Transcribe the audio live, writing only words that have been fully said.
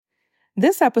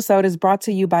This episode is brought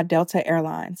to you by Delta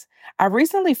Airlines. I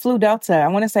recently flew Delta, I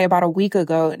want to say about a week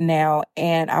ago now,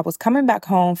 and I was coming back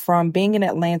home from being in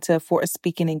Atlanta for a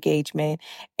speaking engagement,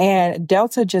 and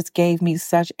Delta just gave me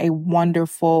such a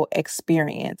wonderful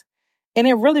experience. And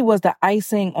it really was the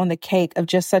icing on the cake of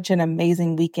just such an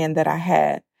amazing weekend that I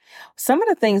had. Some of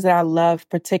the things that I loved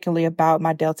particularly about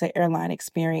my Delta airline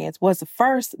experience was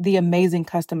first, the amazing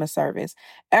customer service.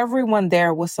 Everyone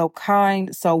there was so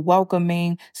kind, so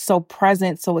welcoming, so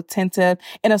present, so attentive.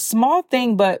 And a small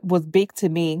thing, but was big to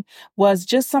me, was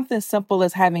just something simple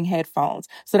as having headphones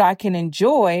so that I can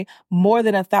enjoy more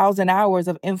than 1,000 hours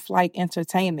of in-flight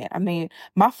entertainment. I mean,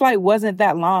 my flight wasn't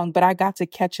that long, but I got to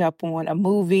catch up on a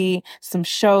movie, some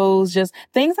shows, just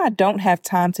things I don't have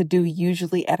time to do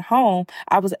usually at home.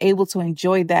 I was able to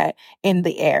enjoy that in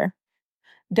the air.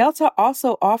 Delta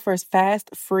also offers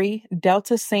fast, free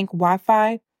Delta Sync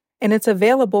Wi-Fi, and it's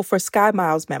available for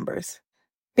SkyMiles members.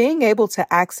 Being able to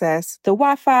access the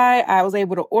Wi-Fi, I was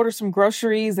able to order some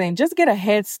groceries and just get a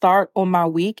head start on my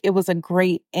week. It was a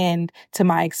great end to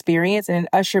my experience and it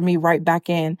ushered me right back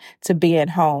in to being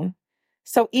home.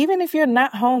 So even if you're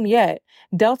not home yet,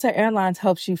 Delta Airlines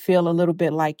helps you feel a little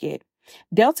bit like it.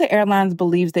 Delta Airlines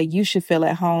believes that you should feel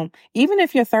at home, even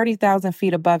if you're 30,000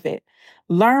 feet above it.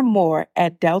 Learn more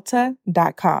at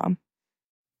delta.com.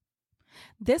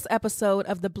 This episode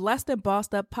of the Blessed and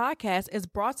Bossed Up podcast is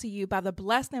brought to you by the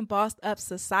Blessed and Bossed Up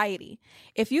Society.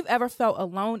 If you've ever felt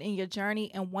alone in your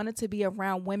journey and wanted to be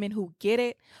around women who get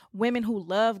it, women who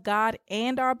love God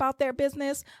and are about their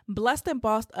business, Blessed and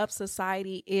Bossed Up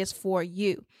Society is for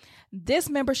you. This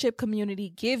membership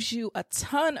community gives you a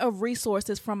ton of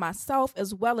resources from myself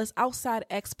as well as outside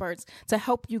experts to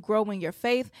help you grow in your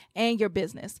faith and your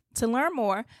business. To learn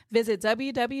more, visit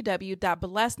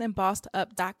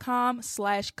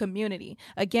www.blessedandbossedup.com/community.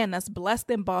 Again, that's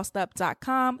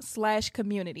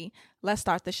blessedandbossedup.com/community. Let's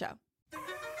start the show.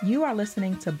 You are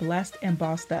listening to Blessed and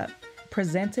Bossed Up,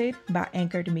 presented by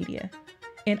Anchored Media,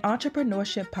 an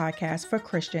entrepreneurship podcast for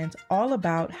Christians all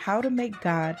about how to make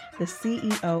God the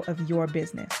CEO of your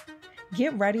business.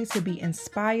 Get ready to be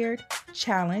inspired,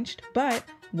 challenged, but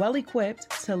well-equipped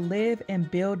to live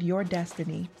and build your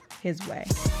destiny His way.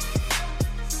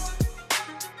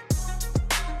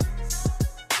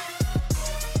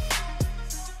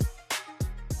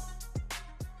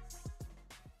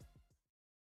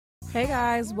 Hey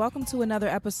guys, welcome to another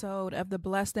episode of the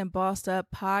Blessed and Bossed Up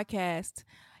podcast.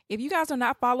 If you guys are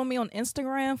not following me on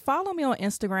Instagram, follow me on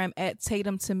Instagram at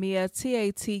Tatum Temia,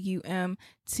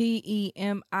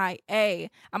 TatumTemia.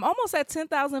 I'm almost at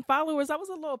 10,000 followers. I was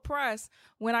a little pressed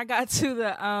when I got to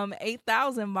the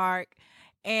 8,000 mark.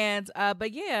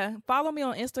 But yeah, follow me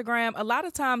on Instagram. A lot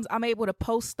of times I'm able to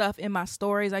post stuff in my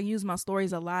stories. I use my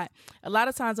stories a lot. A lot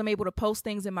of times I'm able to post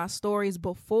things in my stories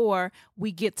before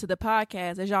we get to the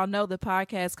podcast. As y'all know, the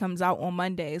podcast comes out on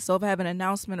Mondays. So if I have an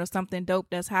announcement or something dope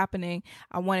that's happening,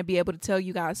 I want to be able to tell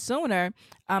you guys sooner.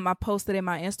 I post it in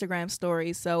my Instagram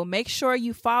stories. So make sure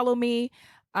you follow me.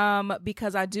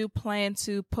 Because I do plan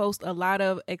to post a lot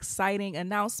of exciting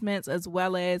announcements as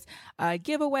well as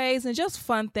giveaways and just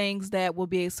fun things that will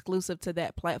be exclusive to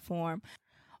that platform.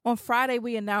 On Friday,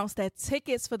 we announced that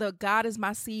tickets for the God is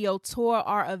My CEO tour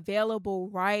are available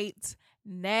right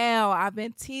now. I've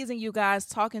been teasing you guys,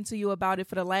 talking to you about it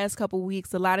for the last couple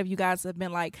weeks. A lot of you guys have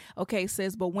been like, okay,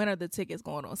 sis, but when are the tickets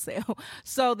going on sale?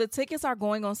 So the tickets are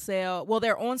going on sale. Well,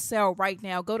 they're on sale right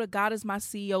now. Go to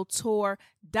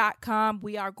godismyceotour.com.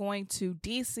 We are going to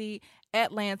DC,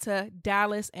 Atlanta,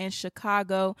 Dallas, and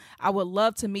Chicago. I would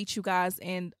love to meet you guys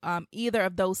in either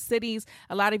of those cities.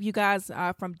 A lot of you guys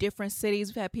are from different cities.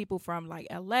 We've had people from like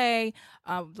LA,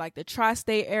 like the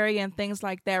tri-state area and things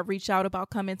like that reach out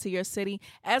about coming to your city.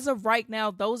 As of right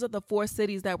now, those are the 4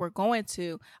 cities that we're going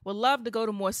to. Would love to go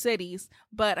to more cities,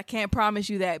 but I can't promise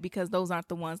you that because those aren't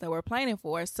the ones that we're planning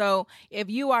for. So if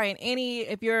you are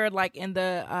if you're like in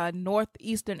the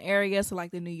northeastern area, so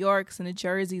like the New Yorks and the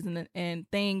Jerseys and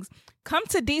things, come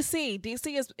to DC.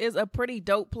 DC is a pretty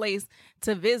dope place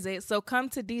to visit. So come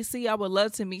to DC. I would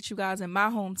love to meet you guys in my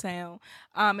hometown.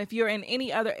 If you're in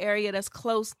any other area that's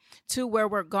close to where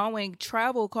we're going,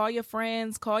 travel, call your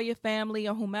friends, call your family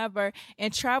or whomever,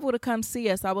 and travel to come see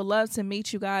us. I would love to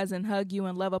meet you guys and hug you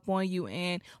and love up on you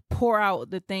and pour out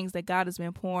the things that God has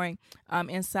been pouring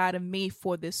inside of me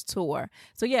for this tour.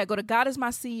 So yeah, go to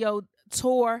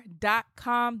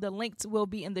godismyceotour.com. The links will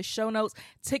be in the show notes.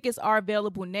 Tickets are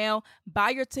available now. Buy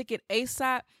your ticket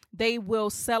ASAP. They will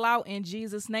sell out in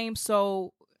Jesus' name.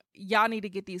 So y'all need to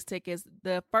get these tickets.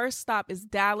 The first stop is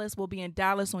Dallas. We'll be in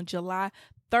Dallas on July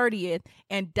 30th.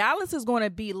 And Dallas is going to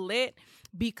be lit.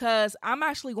 because I'm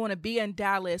actually going to be in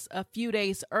Dallas a few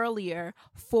days earlier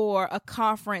for a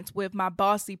conference with my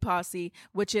Bossy Posse,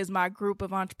 which is my group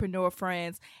of entrepreneur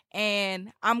friends.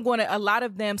 And I'm going to, a lot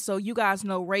of them, so you guys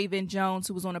know Raven Jones,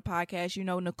 who was on the podcast, you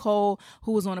know, Nicole,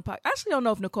 who was on the podcast. I actually don't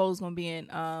know if Nicole is going to be in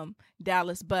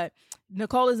Dallas, but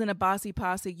Nicole is in a Bossy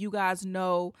Posse. You guys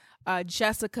know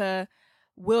Jessica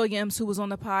Williams, who was on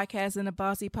the podcast in the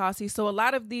Bossy Posse. So a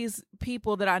lot of these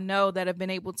people that I know that have been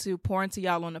able to pour into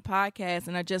y'all on the podcast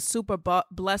and are just super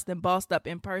blessed and bossed up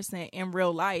in person in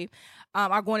real life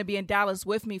are going to be in Dallas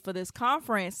with me for this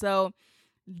conference. So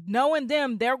knowing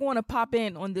them, they're going to pop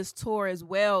in on this tour as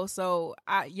well. So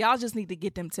y'all just need to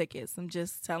get them tickets. I'm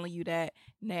just telling you that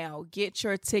now. Get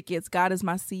your tickets.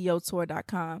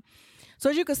 GodIsMyCEOtour.com. So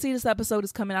as you can see, this episode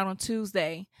is coming out on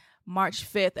Tuesday, March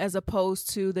 5th, as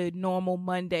opposed to the normal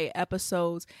Monday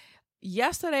episodes.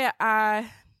 Yesterday,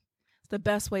 the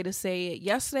best way to say it,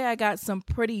 yesterday I got some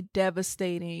pretty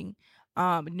devastating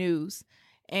news,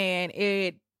 and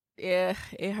it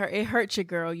hurt your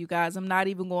girl, you guys. I'm not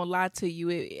even gonna lie to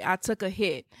you. I took a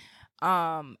hit,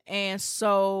 and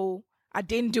so I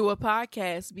didn't do a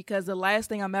podcast because the last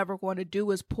thing I'm ever going to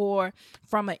do is pour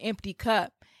from an empty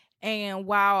cup. And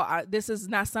while this is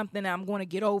not something that I'm going to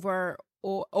get over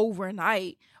or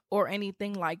overnight or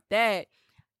anything like that,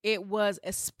 it was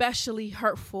especially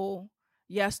hurtful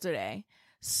yesterday.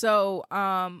 So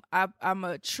I'm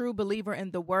a true believer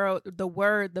in the word.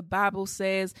 The Bible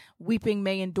says weeping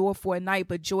may endure for a night,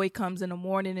 but joy comes in the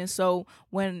morning. And so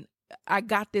when I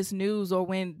got this news, or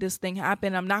when this thing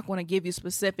happened, I'm not going to give you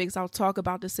specifics. I'll talk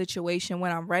about the situation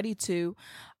when I'm ready to.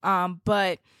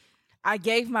 But I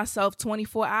gave myself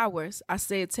 24 hours. I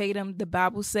said, Tatum, the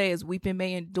Bible says weeping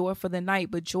may endure for the night,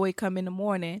 but joy come in the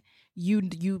morning.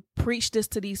 You preach this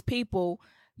to these people.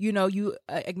 You know, you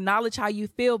acknowledge how you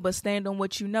feel, but stand on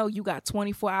what you know. You got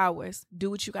 24 hours.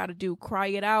 Do what you got to do. Cry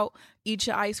it out. Eat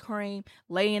your ice cream.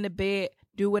 Lay in the bed.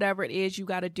 Do whatever it is you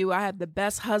got to do. I have the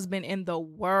best husband in the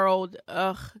world.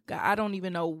 Ugh, God, I don't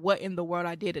even know what in the world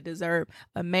I did to deserve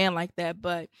a man like that,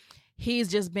 but he's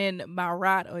just been my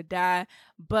ride or die.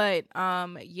 But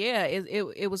yeah,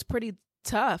 it was pretty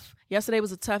tough. Yesterday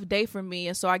was a tough day for me.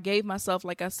 And so I gave myself,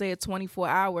 like I said, 24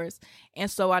 hours. And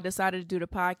so I decided to do the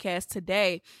podcast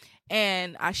today.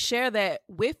 And I share that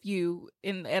with you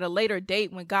at a later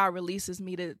date when God releases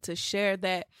me to share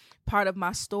that part of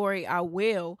my story. I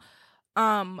will.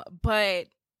 But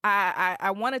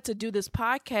I wanted to do this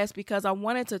podcast because I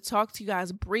wanted to talk to you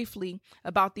guys briefly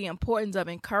about the importance of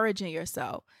encouraging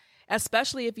yourself.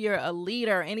 Especially if you're a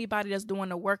leader, anybody that's doing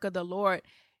the work of the Lord,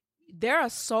 there are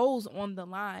souls on the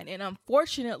line. And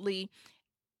unfortunately,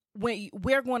 we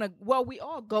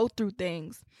all go through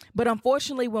things, but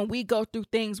unfortunately, when we go through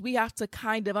things, we have to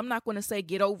I'm not going to say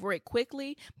get over it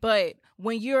quickly, but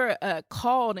when you're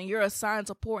called and you're assigned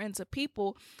to pour into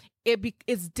people,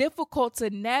 it's difficult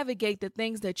to navigate the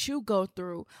things that you go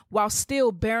through while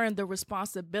still bearing the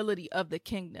responsibility of the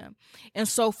kingdom. And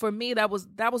so for me, that was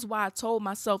why I told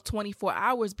myself 24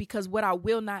 hours, because what I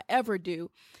will not ever do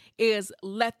is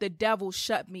let the devil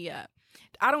shut me up.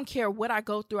 I don't care what I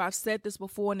go through. I've said this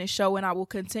before in the show, and I will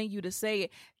continue to say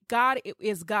it. God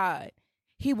is God.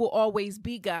 He will always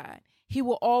be God. He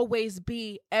will always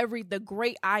be the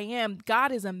great I am.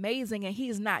 God is amazing, and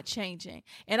he's not changing.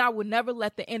 And I will never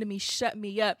let the enemy shut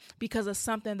me up because of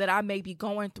something that I may be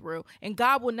going through. And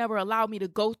God will never allow me to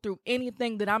go through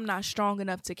anything that I'm not strong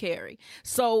enough to carry.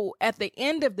 So at the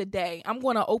end of the day, I'm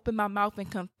going to open my mouth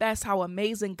and confess how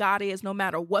amazing God is no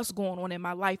matter what's going on in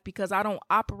my life, because I don't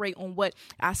operate on what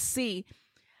I see.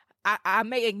 I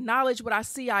may acknowledge what I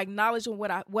see. I acknowledge what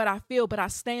I feel, but I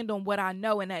stand on what I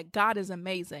know, and that God is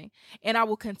amazing. And I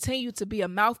will continue to be a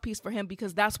mouthpiece for him,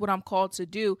 because that's what I'm called to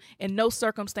do. And no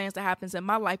circumstance that happens in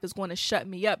my life is going to shut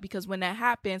me up, because when that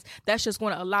happens, that's just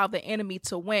going to allow the enemy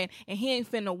to win. And he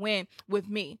ain't finna win with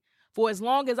me. For as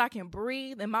long as I can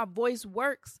breathe and my voice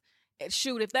works,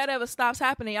 shoot, if that ever stops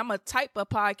happening, I'm going to type a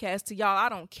podcast to y'all. I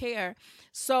don't care.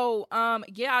 So,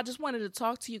 yeah, I just wanted to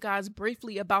talk to you guys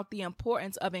briefly about the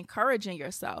importance of encouraging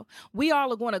yourself. We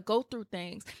all are going to go through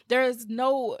things. There is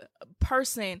no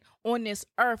person on this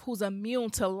earth who's immune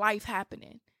to life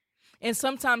happening. And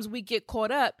sometimes we get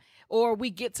caught up, or we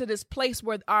get to this place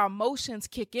where our emotions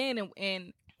kick in,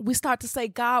 and we start to say,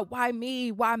 God, why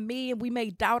me? Why me? And we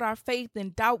may doubt our faith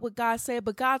and doubt what God said,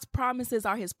 but God's promises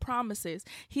are his promises.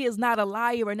 He is not a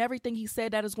liar, and everything he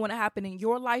said that is going to happen in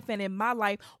your life and in my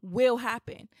life will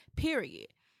happen, period.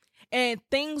 And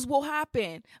things will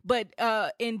happen. But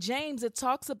in James, it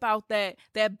talks about that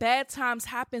bad times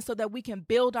happen so that we can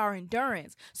build our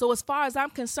endurance. So as far as I'm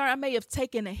concerned, I may have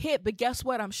taken a hit, but guess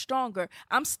what? I'm stronger.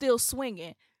 I'm still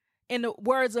swinging. in the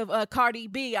words of Cardi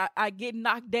B, I get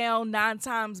knocked down 9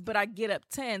 times, but I get up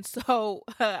 10. So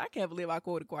I can't believe I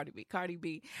quoted Cardi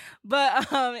B.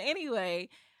 But anyway,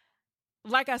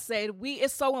 like I said,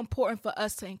 it's so important for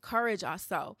us to encourage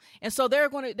ourselves. And so there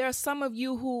are some of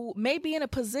you who may be in a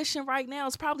position right now.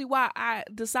 It's probably why I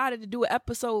decided to do an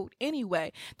episode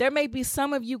anyway. There may be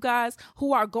some of you guys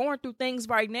who are going through things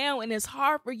right now, and it's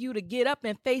hard for you to get up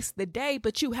and face the day,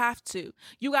 but you have to.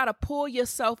 You got to pull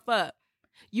yourself up.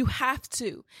 You have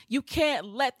to. You can't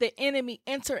let the enemy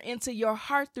enter into your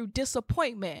heart through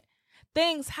disappointment.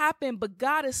 Things happen, but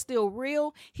God is still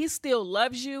real. He still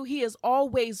loves you. He is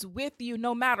always with you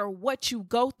no matter what you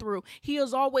go through. He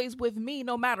is always with me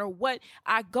no matter what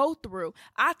I go through.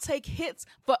 I take hits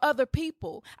for other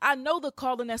people. I know the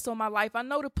calling that's on my life. I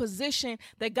know the position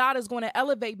that God is going to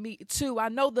elevate me to. I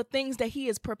know the things that he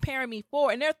is preparing me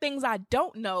for. And there are things I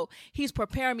don't know he's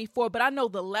preparing me for, but I know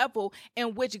the level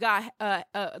in which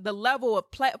the level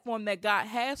of platform that God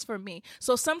has for me.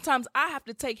 So sometimes I have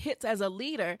to take hits as a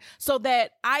leader so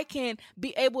that I can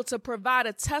be able to provide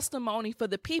a testimony for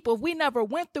the people. If we never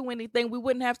went through anything, we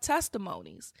wouldn't have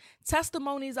testimonies.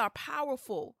 Testimonies are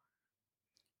powerful.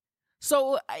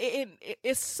 So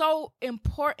it's so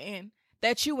important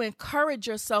that you encourage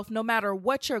yourself no matter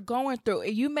what you're going through.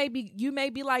 You may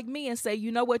be like me and say,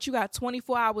 you know what, you got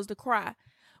 24 hours to cry.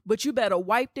 But you better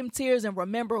wipe them tears and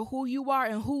remember who you are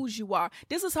and whose you are.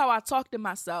 This is how I talk to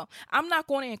myself. I'm not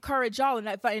going to encourage y'all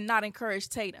and not encourage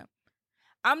Tatum.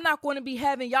 I'm not going to be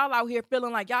having y'all out here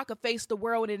feeling like y'all could face the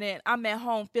world and then I'm at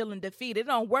home feeling defeated. It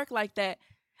don't work like that.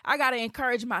 I got to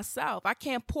encourage myself. I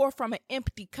can't pour from an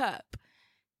empty cup.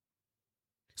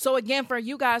 So again, for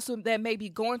you guys that may be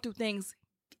going through things,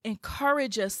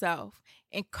 encourage yourself.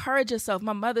 Encourage yourself.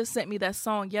 My mother sent me that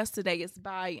song yesterday. It's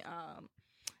by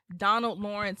Donald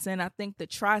Lawrence and I think the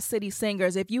Tri-City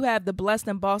Singers. If you have the Blessed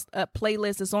and Bossed Up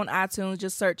playlist, it's on iTunes.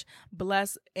 Just search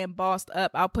Blessed and Bossed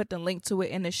Up. I'll put the link to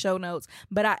it in the show notes.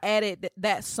 But I added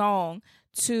that song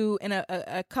to and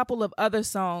a couple of other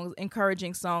songs,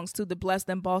 encouraging songs, to the Blessed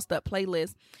and Bossed Up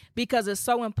playlist, because it's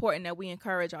so important that we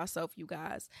encourage ourselves, you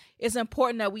guys. It's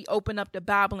important that we open up the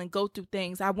Bible and go through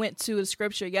things. I went to a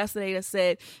scripture yesterday that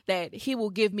said that he will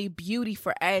give me beauty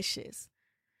for ashes.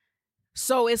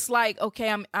 So it's like,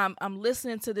 okay, I'm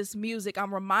listening to this music.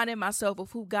 I'm reminding myself of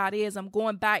who God is. I'm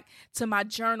going back to my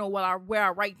journal where I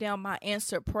write down my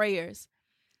answered prayers.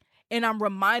 And I'm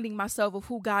reminding myself of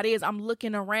who God is. I'm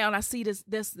looking around. I see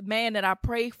this man that I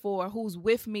pray for who's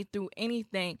with me through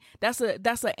anything. That's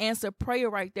an answered prayer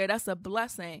right there. That's a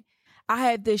blessing. I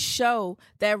had this show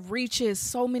that reaches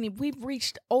so many. We've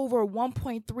reached over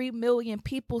 1.3 million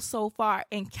people so far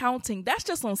and counting. That's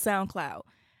just on SoundCloud.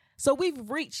 So we've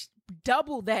reached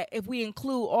double that if we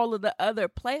include all of the other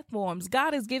platforms.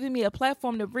 God has given me a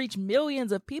platform to reach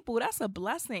millions of people. That's a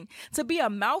blessing. To be a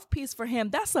mouthpiece for him,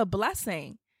 that's a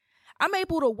blessing. I'm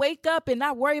able to wake up and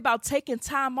not worry about taking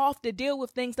time off to deal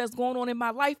with things that's going on in my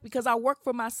life because I work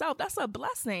for myself. That's a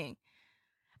blessing.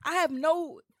 I have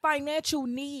no financial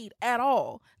need at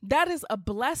all. That is a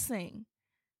blessing.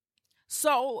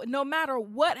 So no matter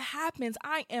what happens,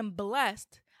 I am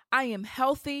blessed. I am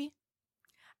healthy.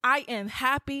 I am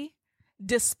happy.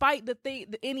 Despite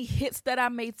any hits that I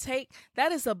may take,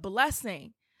 that is a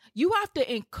blessing. You have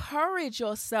to encourage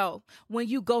yourself when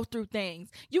you go through things.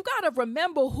 You got to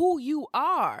remember who you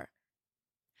are.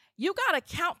 You got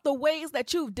to count the ways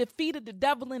that you've defeated the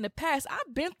devil in the past.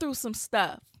 I've been through some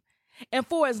stuff. And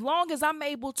for as long as I'm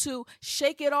able to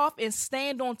shake it off and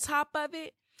stand on top of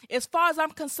it, as far as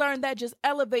I'm concerned, that just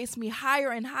elevates me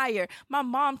higher and higher. My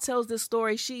mom tells this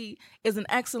story. She is an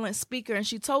excellent speaker, and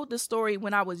she told this story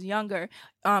when I was younger,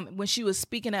 when she was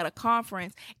speaking at a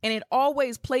conference, and it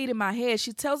always played in my head.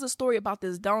 She tells a story about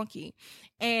this donkey,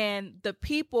 and the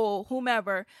people,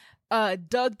 whomever,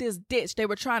 dug this ditch. They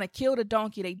were trying to kill the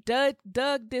donkey. They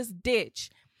dug this ditch,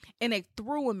 and they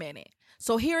threw him in it.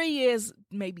 So here he is,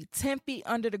 maybe 10 feet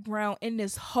under the ground in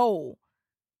this hole.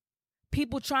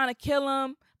 People trying to kill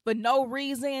him for no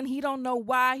reason. He don't know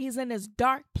why. He's in this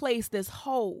dark place, this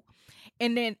hole.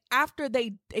 And then after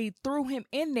they threw him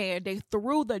in there, they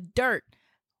threw the dirt.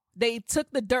 They took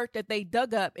the dirt that they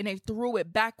dug up and they threw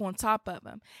it back on top of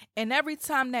him. And every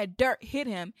time that dirt hit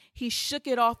him, he shook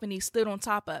it off and he stood on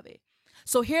top of it.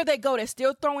 So here they go. They're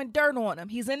still throwing dirt on him.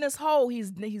 He's in this hole.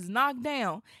 He's knocked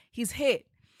down. He's hit.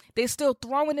 They're still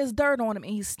throwing this dirt on him,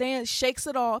 and he shakes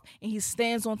it off, and he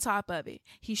stands on top of it.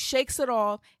 He shakes it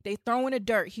off. They throwing the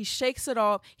dirt. He shakes it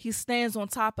off. He stands on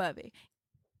top of it.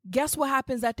 Guess what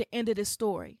happens at the end of this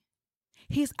story?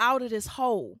 He's out of this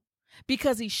hole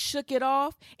because he shook it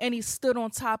off and he stood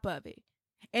on top of it.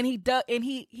 and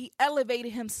he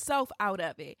elevated himself out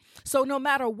of it. So no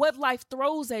matter what life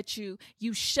throws at you,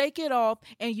 you shake it off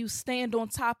and you stand on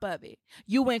top of it.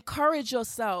 You encourage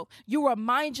yourself. You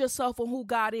remind yourself of who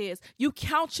God is. You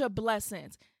count your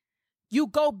blessings. You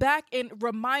go back and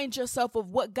remind yourself of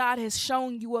what God has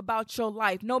shown you about your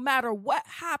life. No matter what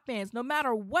happens, no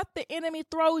matter what the enemy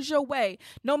throws your way,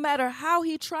 no matter how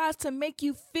he tries to make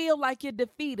you feel like you're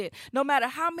defeated, no matter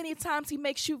how many times he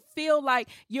makes you feel like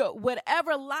you're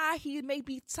whatever lie he may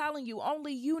be telling you,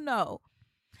 only you know.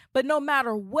 But no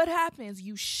matter what happens,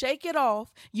 you shake it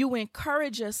off, you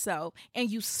encourage yourself, and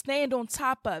you stand on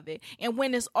top of it. And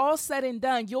when it's all said and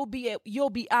done, you'll be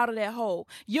out of that hole.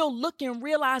 You'll look and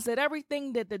realize that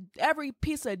every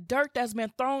piece of dirt that's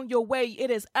been thrown your way, it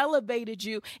has elevated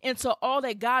you into all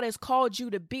that God has called you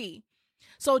to be.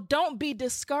 So don't be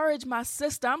discouraged, my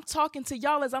sister. I'm talking to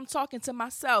y'all as I'm talking to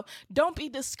myself. Don't be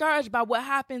discouraged by what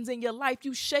happens in your life.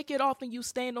 You shake it off and you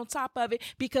stand on top of it,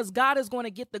 because God is going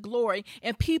to get the glory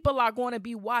and people are going to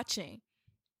be watching.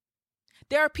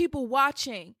 There are people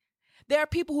watching. There are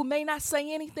people who may not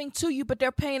say anything to you, but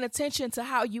they're paying attention to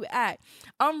how you act.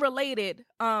 Unrelated,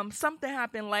 something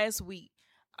happened last week.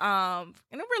 And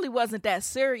it really wasn't that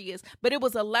serious, but it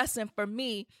was a lesson for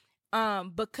me,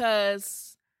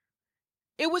 because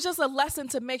it was just a lesson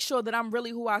to make sure that I'm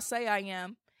really who I say I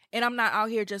am. And I'm not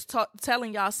out here just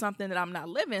telling y'all something that I'm not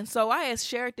living. So I had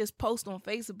shared this post on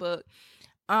Facebook.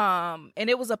 And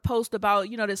it was a post about,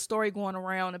 this story going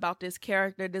around about this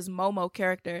character, this Momo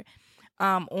character,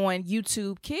 on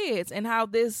YouTube Kids, and how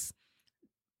this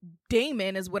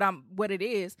demon is what it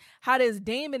is. How this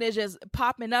demon is just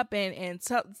popping up and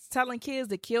telling kids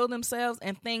to kill themselves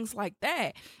and things like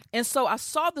that. And so I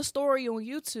saw the story on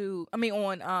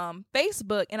on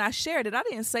Facebook, and I shared it. I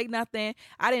didn't say nothing.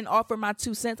 I didn't offer my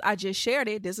 2 cents. I just shared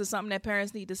it. This is something that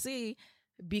parents need to see,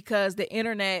 because the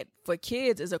internet for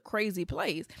kids is a crazy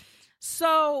place.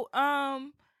 So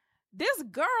this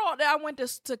girl that I went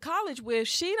to college with,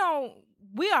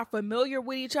 we are familiar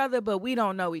with each other, but we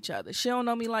don't know each other. She don't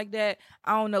know me like that.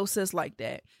 I don't know sis like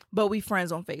that, but we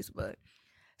friends on Facebook.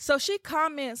 So she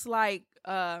comments like,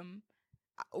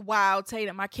 wow,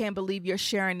 Tatum, I can't believe you're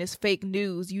sharing this fake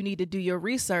news. You need to do your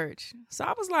research. So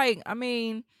I was like,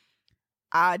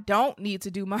 I don't need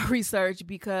to do my research,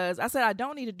 because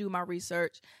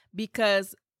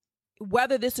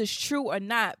whether this is true or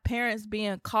not, parents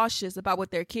being cautious about what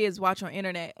their kids watch on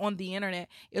the internet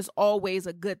is always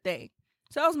a good thing.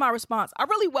 So that was my response. I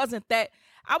really wasn't that.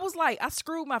 I was like, I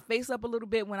screwed my face up a little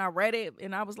bit when I read it,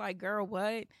 and I was like, girl,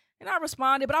 what? And I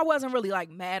responded, but I wasn't really like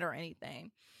mad or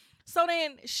anything. So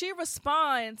then she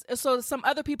responds. So some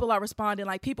other people are responding,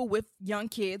 like people with young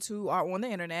kids who are on the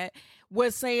internet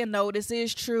was saying, no, this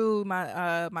is true.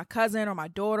 My cousin or my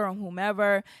daughter or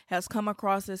whomever has come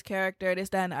across this character, this,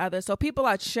 that, and the other. So people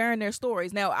are sharing their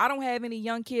stories. Now, I don't have any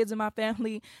young kids in my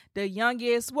family. The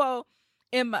youngest,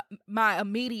 in my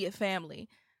immediate family,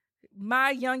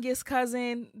 my youngest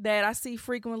cousin that I see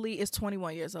frequently is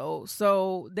 21 years old.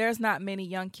 So there's not many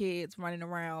young kids running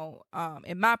around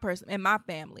in my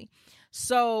family.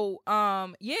 So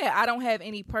I don't have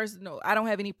any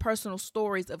personal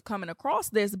stories of coming across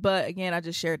this, but again, I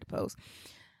just shared the post.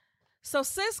 So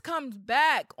sis comes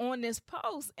back on this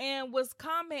post and was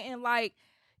commenting like,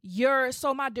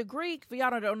 so my degree, for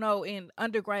y'all that don't know, in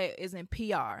undergrad is in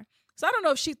PR. So I don't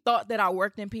know if she thought that I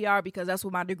worked in PR, because that's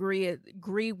what my degree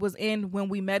was in when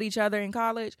we met each other in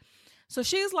college. So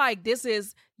she's like,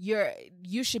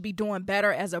 you should be doing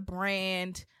better as a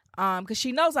brand. Because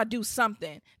she knows I do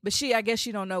something, but I guess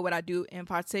she don't know what I do in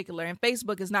particular. And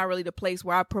Facebook is not really the place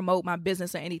where I promote my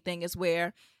business or anything. It's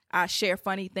where I share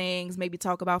funny things, maybe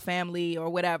talk about family or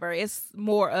whatever. It's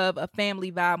more of a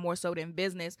family vibe more so than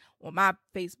business on my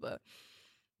Facebook.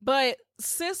 But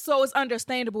sis, so it's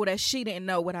understandable that she didn't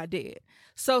know what I did.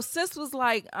 So sis was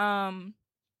like, what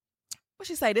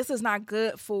she say? This is not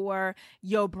good for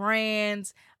your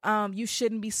brand. You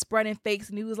shouldn't be spreading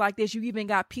fake news like this. You even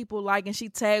got people like, and she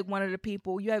tagged one of the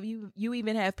people. You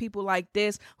even have people like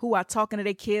this who are talking to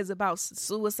their kids about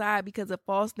suicide because of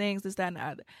false things, this, that, and the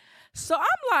other. So I'm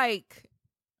like,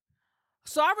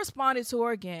 so I responded to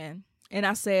her again, and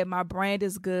I said, my brand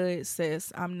is good,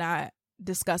 sis. I'm not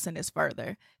discussing this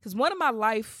further, because one of my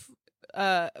life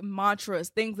mantras,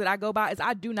 things that I go by, is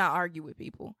I do not argue with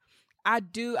people. I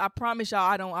promise y'all,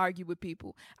 I don't argue with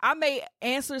people. I may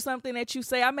answer something that you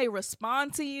say, I may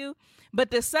respond to you,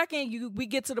 but the second we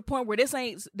get to the point where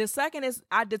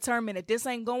I determine that this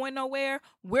ain't going nowhere,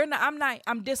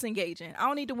 I'm disengaging. I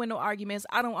don't need to win no arguments.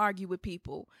 I don't argue with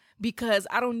people, because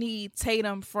I don't need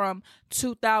Tatum from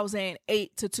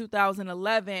 2008 to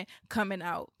 2011 coming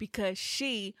out, because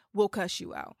she will cuss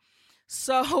you out.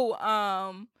 So,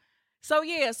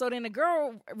 so then the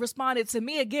girl responded to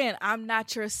me again, I'm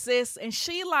not your sis. And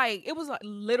she like, it was like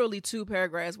literally 2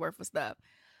 paragraphs worth of stuff.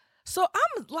 So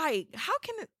I'm like, how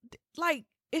can it, like,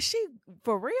 is she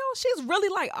for real? She's really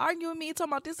like arguing with me,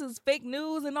 talking about this is fake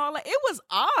news and all that. It was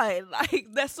odd, like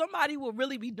that somebody would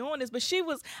really be doing this. But she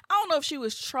was, I don't know if she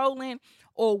was trolling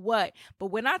or what. But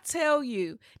when I tell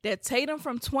you that Tatum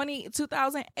from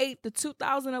 2008 to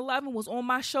 2011 was on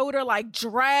my shoulder like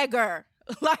drag her.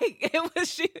 Like it was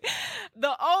she,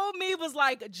 the old me was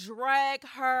like drag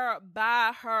her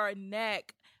by her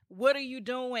neck. What are you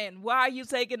doing? Why are you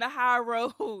taking the high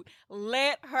road?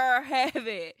 Let her have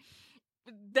it.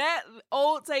 That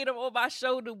old Tatum on my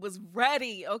shoulder was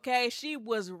ready, okay? She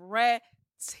was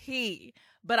ready.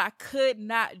 But I could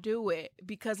not do it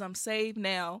because I'm saved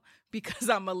now, because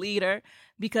I'm a leader,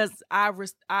 because I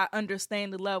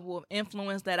understand the level of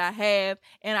influence that I have,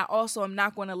 and I also am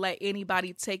not going to let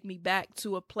anybody take me back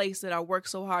to a place that I worked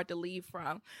so hard to leave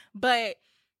from. But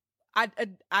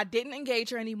I didn't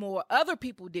engage her anymore. Other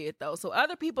people did though. So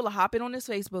other people are hopping on this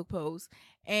Facebook post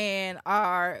and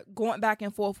are going back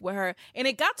and forth with her. And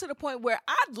it got to the point where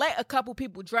I let a couple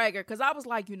people drag her because I was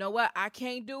like, you know what? I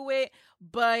can't do it.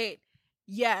 But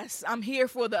yes, I'm here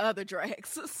for the other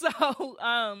drags.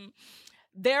 So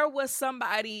there was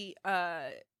somebody,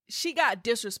 she got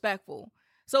disrespectful.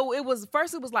 So it was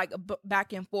like a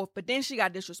back and forth, but then she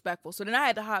got disrespectful. So then I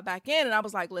had to hop back in and I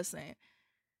was like, listen,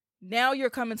 now you're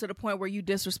coming to the point where you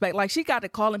disrespect. Like she got to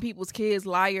calling people's kids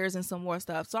liars and some more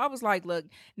stuff. So I was like, look,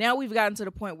 now we've gotten to the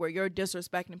point where you're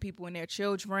disrespecting people and their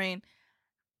children.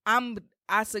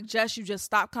 I suggest you just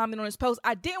stop commenting on this post.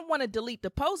 I didn't want to delete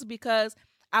the post because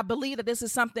I believe that this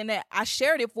is something that I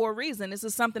shared it for a reason. This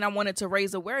is something I wanted to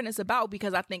raise awareness about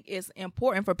because I think it's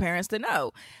important for parents to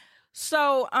know.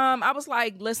 So I was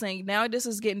like, listen, now this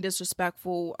is getting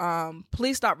disrespectful.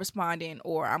 Please stop responding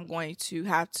or I'm going to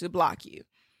have to block you.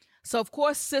 So, of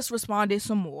course, sis responded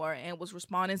some more and was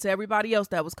responding to everybody else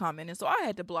that was commenting. So I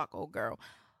had to block old girl.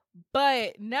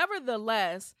 But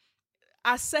nevertheless,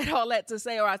 I said all that to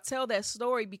say, or I tell that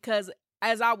story because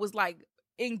as I was like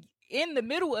in the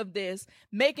middle of this,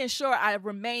 making sure I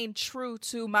remained true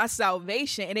to my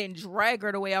salvation and didn't drag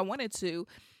her the way I wanted to,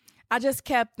 I just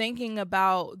kept thinking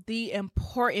about the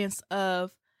importance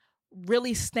of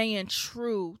really staying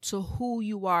true to who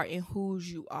you are and whose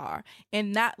you are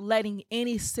and not letting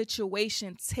any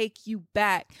situation take you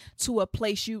back to a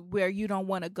place where you don't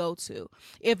want to go to.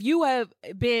 If you have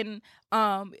been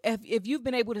if you've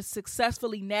been able to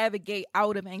successfully navigate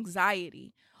out of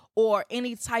anxiety or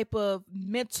any type of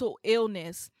mental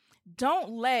illness, don't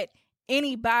let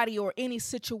anybody or any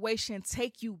situation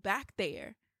take you back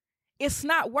there. It's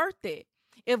not worth it.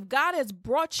 If God has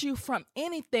brought you from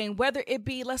anything, whether it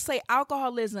be, let's say,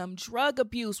 alcoholism, drug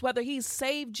abuse, whether he's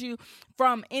saved you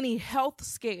from any health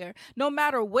scare, no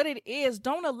matter what it is,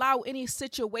 don't allow any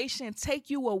situation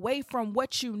take you away from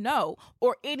what you know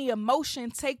or any emotion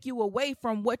take you away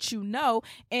from what you know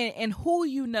and who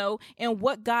you know and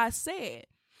what God said.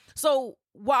 So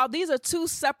while these are 2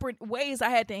 separate ways I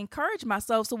had to encourage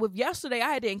myself. So with yesterday,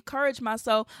 I had to encourage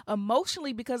myself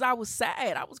emotionally because I was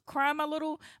sad. I was crying my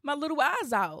little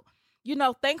eyes out. You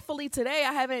know, thankfully today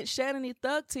I haven't shed any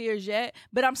thug tears yet,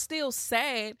 but I'm still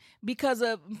sad because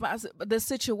of the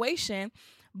situation.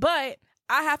 But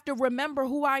I have to remember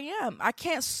who I am. I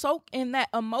can't soak in that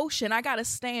emotion. I got to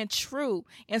stand true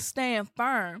and stand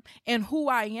firm in who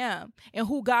I am and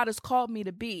who God has called me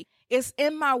to be. It's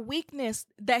in my weakness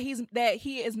that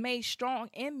he is made strong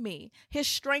in me. His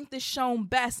strength is shown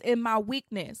best in my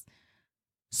weakness.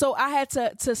 So I had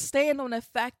to stand on the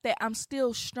fact that I'm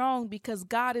still strong because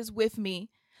God is with me.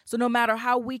 So no matter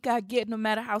how weak I get, no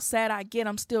matter how sad I get,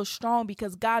 I'm still strong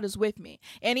because God is with me.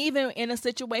 And even in a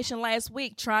situation last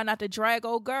week, trying not to drag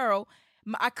old girl,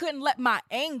 I couldn't let my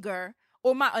anger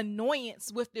or my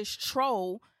annoyance with this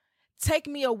troll take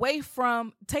me away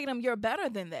from Tatum, you're better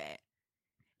than that.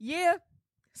 Yeah,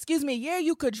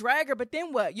 you could drag her, but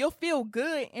then what? You'll feel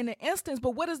good in an instance,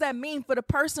 but what does that mean for the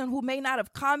person who may not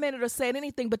have commented or said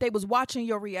anything, but they was watching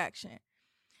your reaction?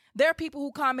 There are people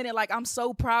who commented like, I'm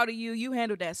so proud of you. You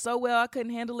handled that so well. I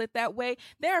couldn't handle it that way.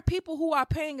 There are people who are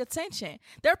paying attention.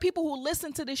 There are people who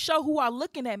listen to this show who are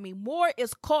looking at me. More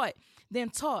is caught than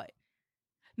taught.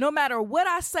 No matter what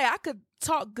I say, I could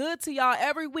talk good to y'all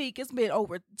every week. It's been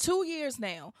over 2 years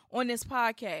now on this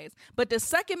podcast. But the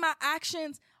second my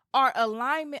actions are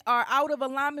out of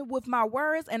alignment with my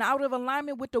words and out of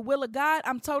alignment with the will of God,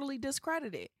 I'm totally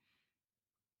discredited.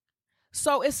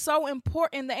 So it's so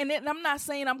important that, and I'm not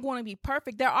saying I'm going to be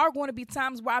perfect. There are going to be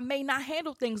times where I may not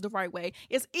handle things the right way.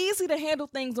 It's easy to handle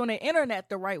things on the internet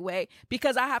the right way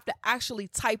because I have to actually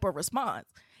type a response.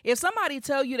 If somebody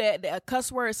tell you that a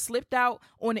cuss word slipped out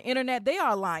on the internet, they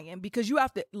are lying because you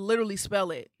have to literally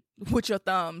spell it with your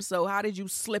thumb. So how did you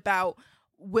slip out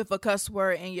with a cuss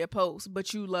word in your post?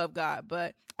 But you love God.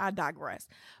 But I digress.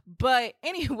 But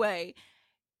anyway,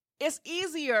 it's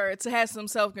easier to have some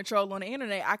self-control on the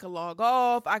internet. I could log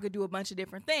off. I could do a bunch of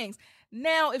different things.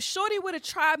 Now, if Shorty would have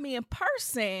tried me in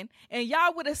person and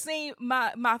y'all would have seen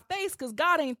my face, because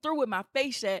God ain't through with my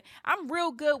face yet, I'm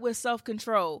real good with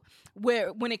self-control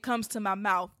when it comes to my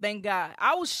mouth. Thank God.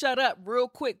 I will shut up real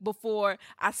quick before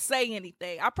I say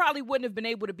anything. I probably wouldn't have been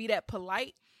able to be that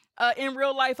polite. In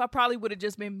real life, I probably would have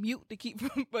just been mute to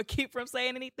keep from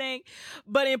saying anything.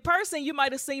 But in person, you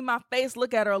might have seen my face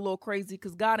look at her a little crazy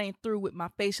because God ain't through with my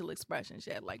facial expressions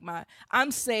yet. Like I'm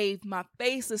saved. My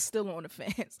face is still on the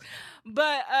fence.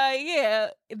 But yeah,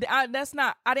 I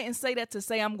didn't say that to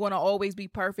say I'm going to always be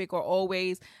perfect or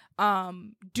always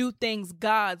do things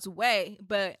God's way,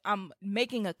 but I'm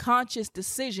making a conscious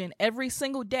decision every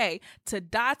single day to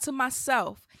die to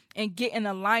myself and get in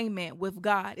alignment with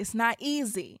God. It's not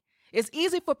easy. It's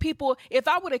easy for people. If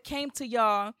I would have came to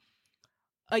y'all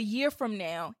a year from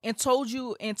now and told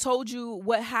you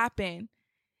what happened,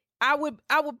 I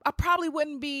probably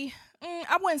wouldn't be,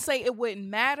 I wouldn't say it wouldn't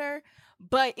matter,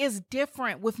 but it's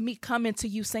different with me coming to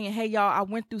you saying, hey y'all, I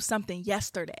went through something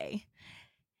yesterday.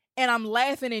 And I'm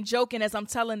laughing and joking as I'm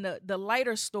telling the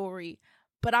lighter story,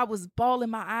 but I was bawling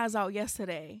my eyes out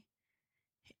yesterday.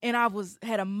 And I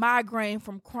had a migraine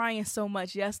from crying so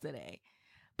much yesterday.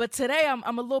 But today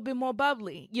I'm a little bit more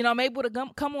bubbly. You know, I'm able to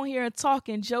come on here and talk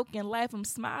and joke and laugh. I'm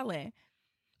smiling.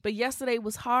 But yesterday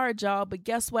was hard, y'all. But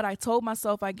guess what? I told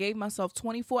myself, I gave myself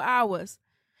 24 hours.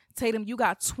 Tatum, you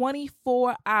got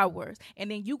 24 hours. And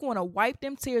then you're going to wipe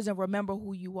them tears and remember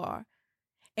who you are.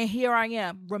 And here I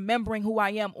am, remembering who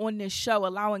I am on this show,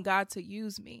 allowing God to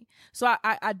use me. So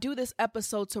I do this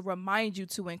episode to remind you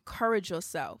to encourage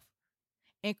yourself.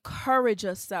 Encourage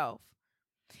yourself.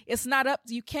 It's not up.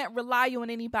 You can't rely on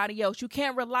anybody else. You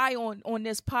can't rely on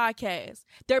this podcast.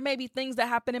 There may be things that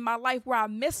happen in my life where I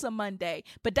miss a Monday,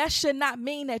 but that should not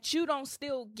mean that you don't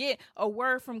still get a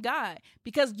word from God,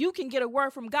 because you can get a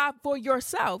word from God for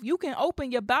yourself. You can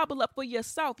open your Bible up for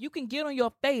yourself. You can get on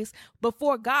your face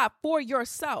before God for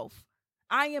yourself.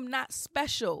 I am not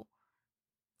special.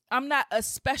 I'm not a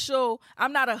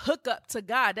hookup to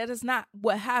God. That is not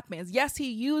what happens. Yes, he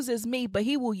uses me, but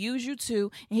he will use you too,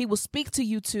 and he will speak to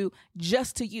you too,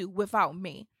 just to you without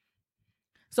me.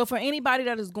 So for anybody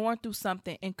that is going through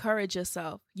something, encourage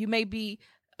yourself. You may be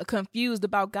confused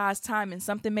about God's timing.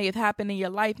 Something may have happened in your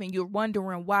life and you're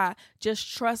wondering why.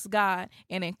 Just trust God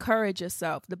and encourage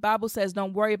yourself. The Bible says,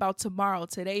 don't worry about tomorrow.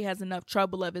 Today has enough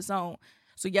trouble of its own.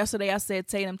 So yesterday I said,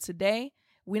 Tatum, today,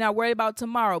 we're not worried about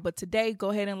tomorrow, but today,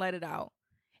 go ahead and let it out.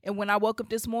 And when I woke up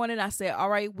this morning, I said, all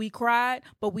right, we cried,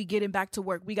 but we getting back to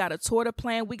work. We got a tour to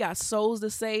plan. We got souls to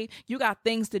save. You got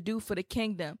things to do for the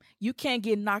kingdom. You can't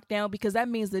get knocked down, because that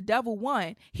means the devil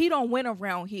won. He don't win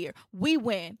around here. We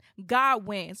win. God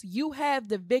wins. You have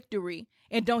the victory.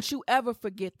 And don't you ever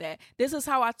forget that. This is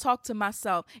how I talk to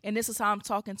myself, and this is how I'm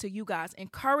talking to you guys.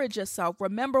 Encourage yourself.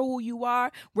 Remember who you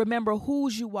are. Remember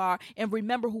whose you are, and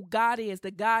remember who God is,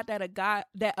 the God that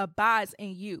abides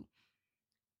in you.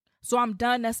 So I'm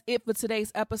done. That's it for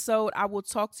today's episode. I will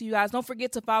talk to you guys. Don't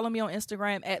forget to follow me on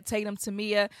Instagram at Tatum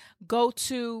Temia. Go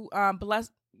to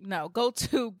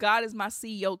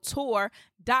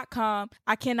godismyceotour.com.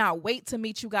 I cannot wait to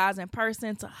meet you guys in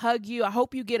person, to hug you. I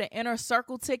hope you get an inner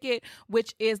circle ticket,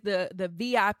 which is the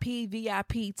VIP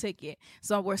ticket.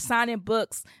 So we're signing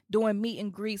books, doing meet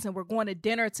and greets, and we're going to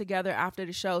dinner together after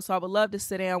the show. So I would love to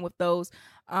sit down with those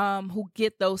who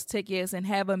get those tickets and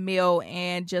have a meal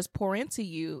and just pour into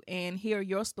you and hear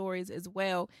your stories as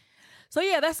well. So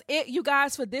yeah, that's it, you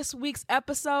guys, for this week's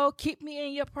episode. Keep me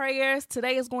in your prayers.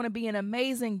 Today is going to be an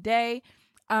amazing day.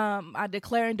 I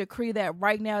declare and decree that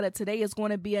right now, that today is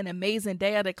going to be an amazing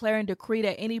day. I declare and decree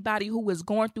that anybody who is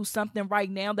going through something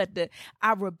right now,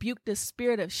 I rebuke the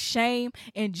spirit of shame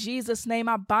in Jesus' name.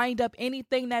 I bind up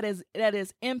anything that is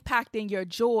impacting your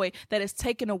joy, that is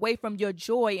taken away from your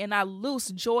joy, and I loose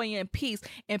joy and peace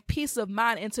of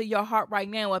mind into your heart right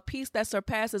now, a peace that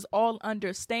surpasses all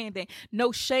understanding.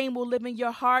 No shame will live in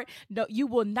your heart. No, you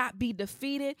will not be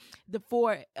defeated.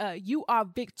 For you are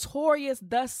victorious,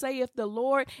 thus saith the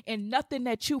Lord. And nothing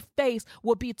that you face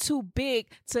will be too big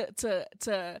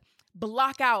to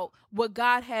block out what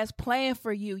God has planned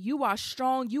for you. You are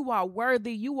strong, you are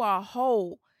worthy, you are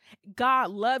whole. God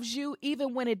loves you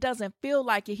even when it doesn't feel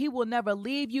like it. He will never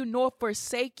leave you nor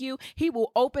forsake you. He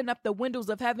will open up the windows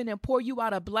of heaven and pour you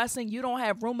out a blessing. You don't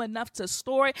have room enough to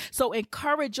store it. So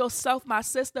encourage yourself, my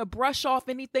sister. Brush off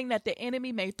anything that the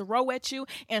enemy may throw at you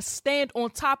and stand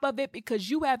on top of it, because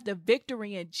you have the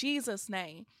victory in Jesus'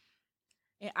 name.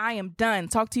 And I am done.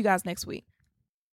 Talk to you guys next week.